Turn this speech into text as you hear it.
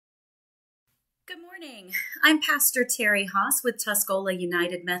Good morning. I'm Pastor Terry Haas with Tuscola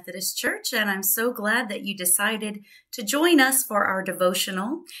United Methodist Church, and I'm so glad that you decided to join us for our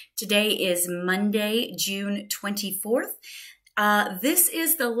devotional. Today is Monday, June 24th. This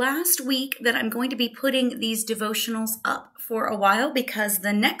is the last week that I'm going to be putting these devotionals up for a while because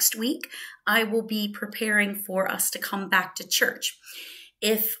the next week I will be preparing for us to come back to church.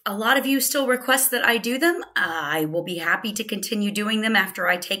 If a lot of you still request that I do them, I will be happy to continue doing them after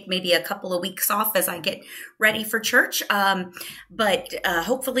I take maybe a couple of weeks off as I get ready for church. But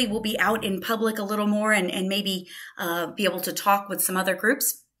hopefully we'll be out in public a little more and maybe be able to talk with some other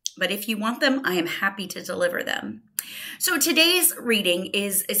groups. But if you want them, I am happy to deliver them. So today's reading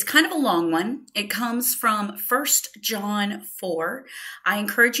is kind of a long one. It comes from 1 John 4. I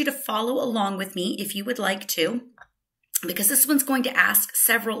encourage you to follow along with me if you would like to, because this one's going to ask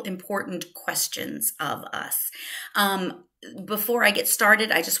several important questions of us. Before I get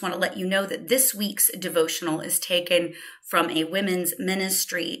started, I just want to let you know that this week's devotional is taken from a women's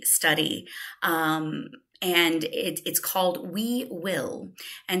ministry study, and it's called We Will.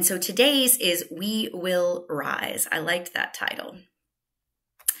 And so today's is We Will Rise. I liked that title.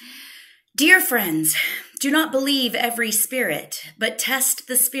 Dear friends, do not believe every spirit, but test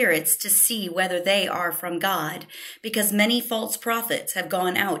the spirits to see whether they are from God, because many false prophets have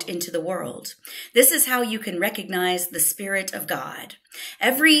gone out into the world. This is how you can recognize the Spirit of God.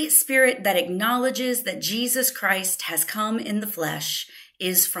 Every spirit that acknowledges that Jesus Christ has come in the flesh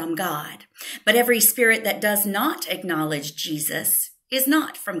is from God, but every spirit that does not acknowledge Jesus is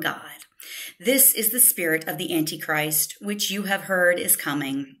not from God. This is the spirit of the Antichrist, which you have heard is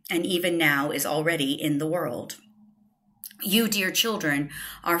coming, and even now is already in the world. You, dear children,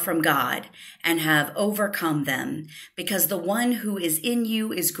 are from God and have overcome them, because the one who is in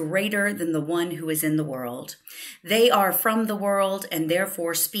you is greater than the one who is in the world. They are from the world and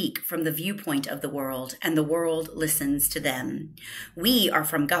therefore speak from the viewpoint of the world, and the world listens to them. We are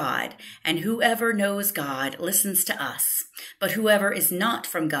from God, and whoever knows God listens to us, but whoever is not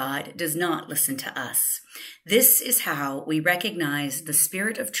from God does not listen to us. This is how we recognize the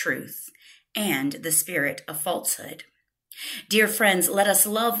spirit of truth and the spirit of falsehood. Dear friends, let us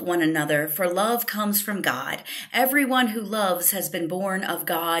love one another, for love comes from God. Everyone who loves has been born of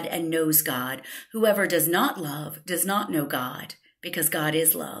God and knows God. Whoever does not love does not know God, because God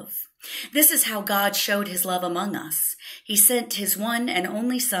is love. This is how God showed his love among us. He sent his one and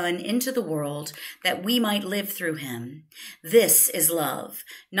only Son into the world that we might live through him. This is love,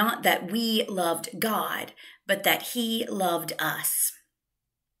 not that we loved God, but that he loved us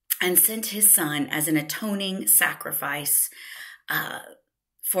and sent his Son as an atoning sacrifice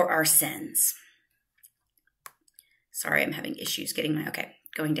for our sins. Sorry, I'm having issues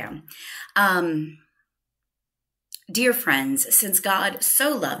going down. Dear friends, since God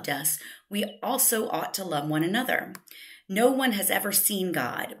so loved us, we also ought to love one another. No one has ever seen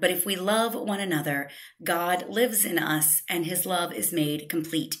God, but if we love one another, God lives in us and his love is made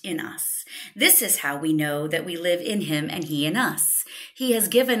complete in us. This is how we know that we live in him and he in us. He has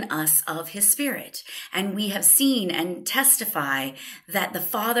given us of his Spirit, and we have seen and testify that the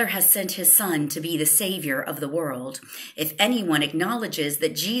Father has sent his Son to be the Savior of the world. If anyone acknowledges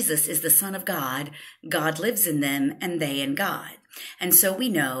that Jesus is the Son of God, God lives in them and they in God. And so we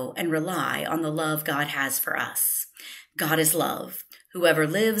know and rely on the love God has for us. God is love. Whoever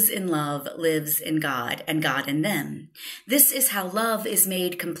lives in love lives in God, and God in them. This is how love is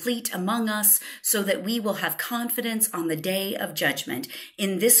made complete among us, so that we will have confidence on the day of judgment.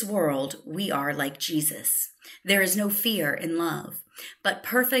 In this world, we are like Jesus. There is no fear in love, but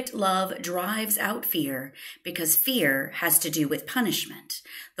perfect love drives out fear, because fear has to do with punishment.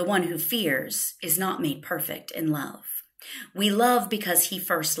 The one who fears is not made perfect in love. We love because he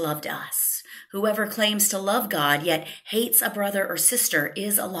first loved us. Whoever claims to love God yet hates a brother or sister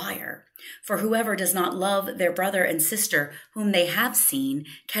is a liar. For whoever does not love their brother and sister whom they have seen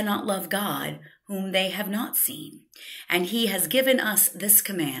cannot love God whom they have not seen. And he has given us this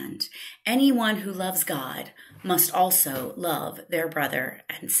command: anyone who loves God must also love their brother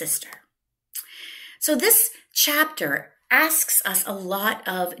and sister. So this chapter asks us a lot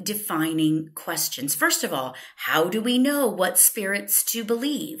of defining questions. First of all, how do we know what spirits to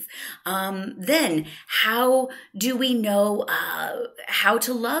believe? Then, how do we know how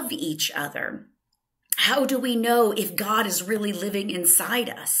to love each other? How do we know if God is really living inside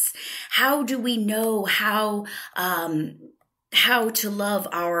us? How do we know how to love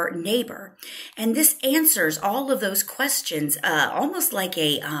our neighbor? And this answers all of those questions, almost like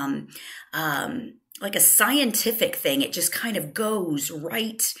a scientific thing. It just kind of goes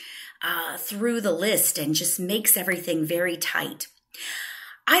right through the list and just makes everything very tight.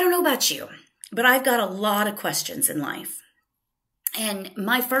 I don't know about you. but I've got a lot of questions in life. And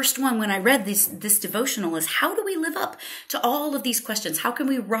my first one when I read this devotional is, how do we live up to all of these questions? How can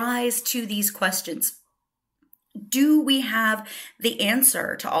we rise to these questions? Do we have the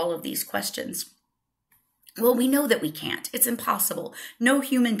answer to all of these questions? Well, we know that we can't. It's impossible. No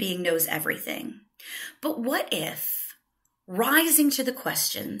human being knows everything. But what if rising to the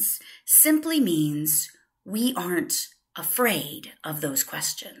questions simply means we aren't afraid of those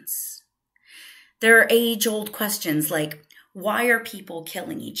questions? There are age-old questions like, why are people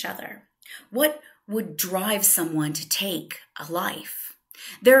killing each other? What would drive someone to take a life?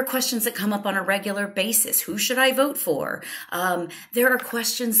 There are questions that come up on a regular basis. Who should I vote for? There are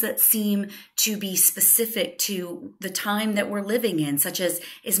questions that seem to be specific to the time that we're living in, such as,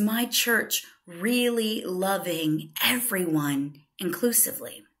 is my church really loving everyone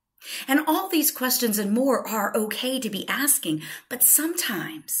inclusively? And all these questions and more are okay to be asking, but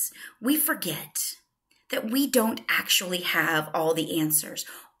sometimes we forget that we don't actually have all the answers,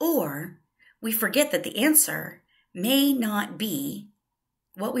 or we forget that the answer may not be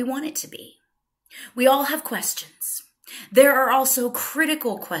what we want it to be. We all have questions. There are also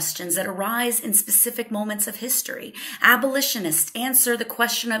critical questions that arise in specific moments of history. Abolitionists answer the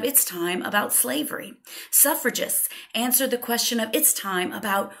question of its time about slavery. Suffragists answer the question of its time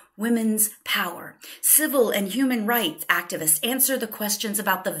about women's power. Civil and human rights activists answer the questions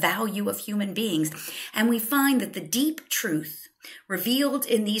about the value of human beings. And we find that the deep truth revealed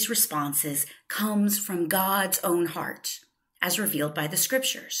in these responses comes from God's own heart, as revealed by the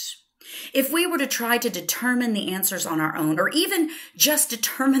scriptures. If we were to try to determine the answers on our own, or even just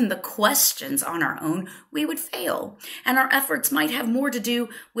determine the questions on our own, we would fail. And our efforts might have more to do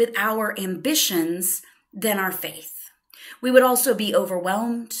with our ambitions than our faith. We would also be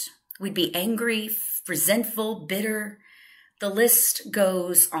overwhelmed. We'd be angry, resentful, bitter. The list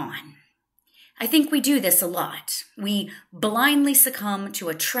goes on. I think we do this a lot. We blindly succumb to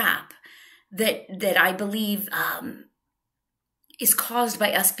a trap that I believe is caused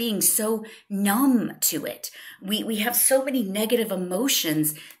by us being so numb to it. We have so many negative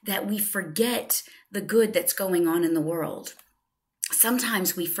emotions that we forget the good that's going on in the world.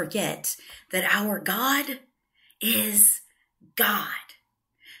 Sometimes we forget that our God is God.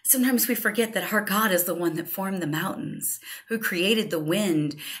 Sometimes we forget that our God is the one that formed the mountains, who created the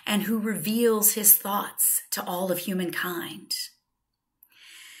wind, and who reveals his thoughts to all of humankind.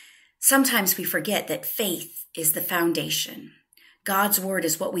 Sometimes we forget that faith is the foundation. God's word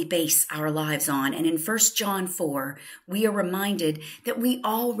is what we base our lives on. And in 1 John 4, we are reminded that we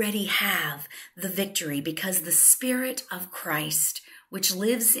already have the victory because the Spirit of Christ, which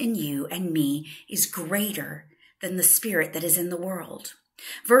lives in you and me, is greater than the spirit that is in the world.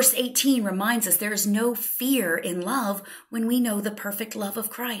 Verse 18 reminds us there is no fear in love when we know the perfect love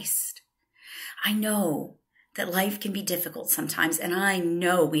of Christ. I know that life can be difficult sometimes, and I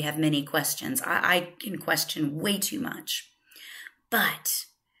know we have many questions. I can question way too much. But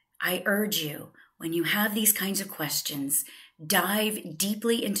I urge you, when you have these kinds of questions, dive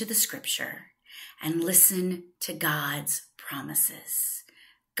deeply into the scripture and listen to God's promises.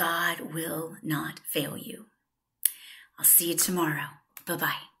 God will not fail you. I'll see you tomorrow.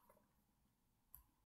 Bye-bye.